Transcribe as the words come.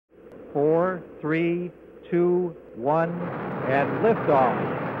4, 3, 2, 1, and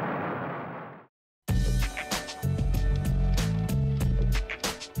liftoff.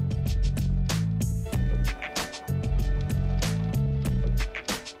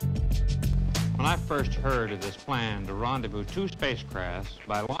 When I first heard of this plan to rendezvous two spacecrafts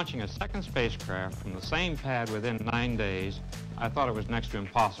by launching a second spacecraft from the same pad within 9 days, I thought it was next to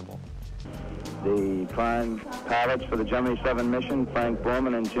impossible. The prime pilots for the Gemini 7 mission, Frank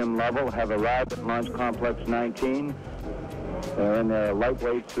Borman and Jim Lovell, have arrived at Launch Complex 19. They're in their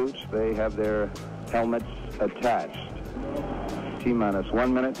lightweight suits. They have their helmets attached. T-minus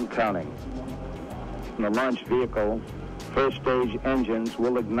 1 minute and counting. The launch vehicle, first stage engines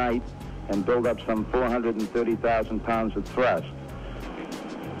will ignite and build up some 430,000 pounds of thrust.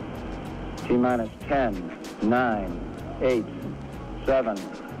 T-minus 10, 9, 8, 7,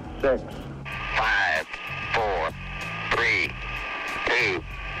 6. 5, 4, 3, 2,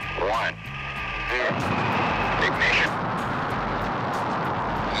 1, 0. Ignition.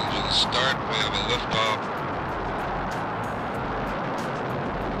 Engines start. We have a liftoff.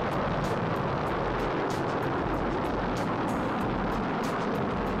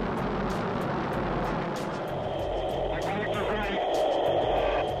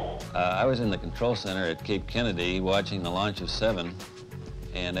 I was in the control center at Cape Kennedy watching the launch of 7,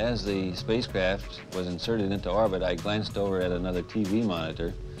 and as the spacecraft was inserted into orbit, I glanced over at another TV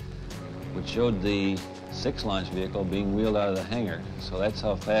monitor, which showed the 6th launch vehicle being wheeled out of the hangar. So that's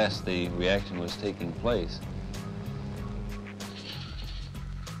how fast the reaction was taking place.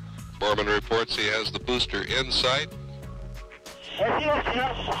 Borman reports he has the booster in sight.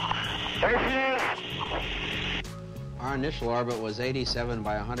 Our initial orbit was 87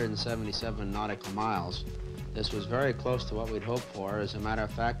 by 177 nautical miles. This was very close to what we'd hoped for. As a matter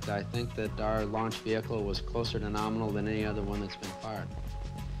of fact, I think that our launch vehicle was closer to nominal than any other one that's been fired.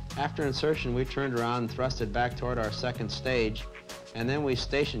 After insertion, we turned around and thrusted back toward our second stage, and then we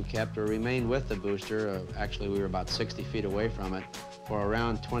station kept or remained with the booster. Actually, we were about 60 feet away from it for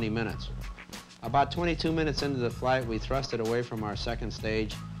around 20 minutes. About 22 minutes into the flight, we thrusted away from our second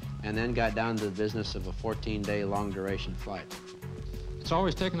stage and then got down to the business of a 14-day long-duration flight. It's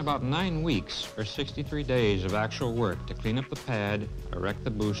always taken about 9 weeks or 63 days of actual work to clean up the pad, erect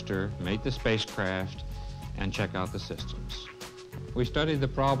the booster, mate the spacecraft, and check out the systems. We studied the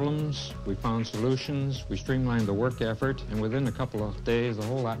problems, we found solutions, we streamlined the work effort, and within a couple of days, the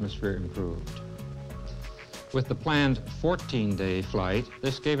whole atmosphere improved. With the planned 14-day flight,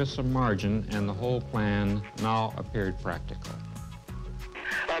 this gave us some margin, and the whole plan now appeared practical.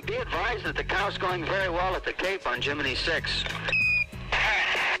 Be advised that the cow's going very well at the Cape on Gemini 6.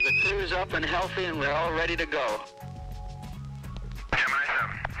 The crew's up and healthy, and we're all ready to go. Gemini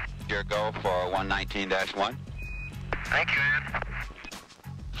 7. Your go for 119-1. Thank you, Ed.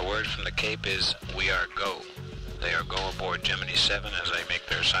 The word from the Cape is, we are go. They are go aboard Gemini 7 as they make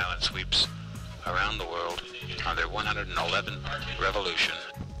their silent sweeps around the world on their 111th revolution.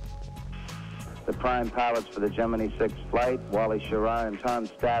 The prime pilots for the Gemini 6 flight, Wally Schirra and Tom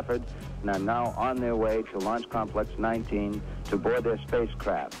Stafford, are now on their way to Launch Complex 19 to board their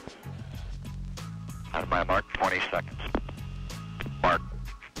spacecraft. On my mark, 20 seconds. Mark,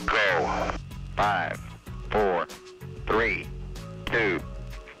 go. 5, 4, 3, 2,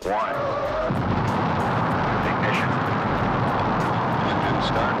 1. Ignition. Engine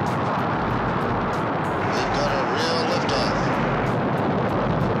start. We've got a real liftoff.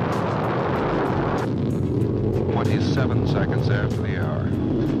 27 seconds after the hour.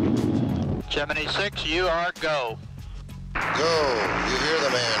 Gemini 6, you are go. Go. You hear the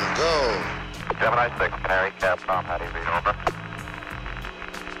man. Go. Gemini 6, Canary, Cap, Tom, how do you read over?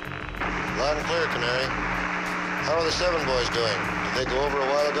 Loud and clear, Canary. How are the 7 boys doing? Did they go over a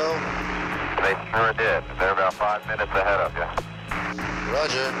while ago? They sure did. They're about 5 minutes ahead of you.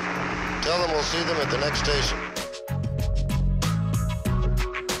 Roger. Tell them we'll see them at the next station.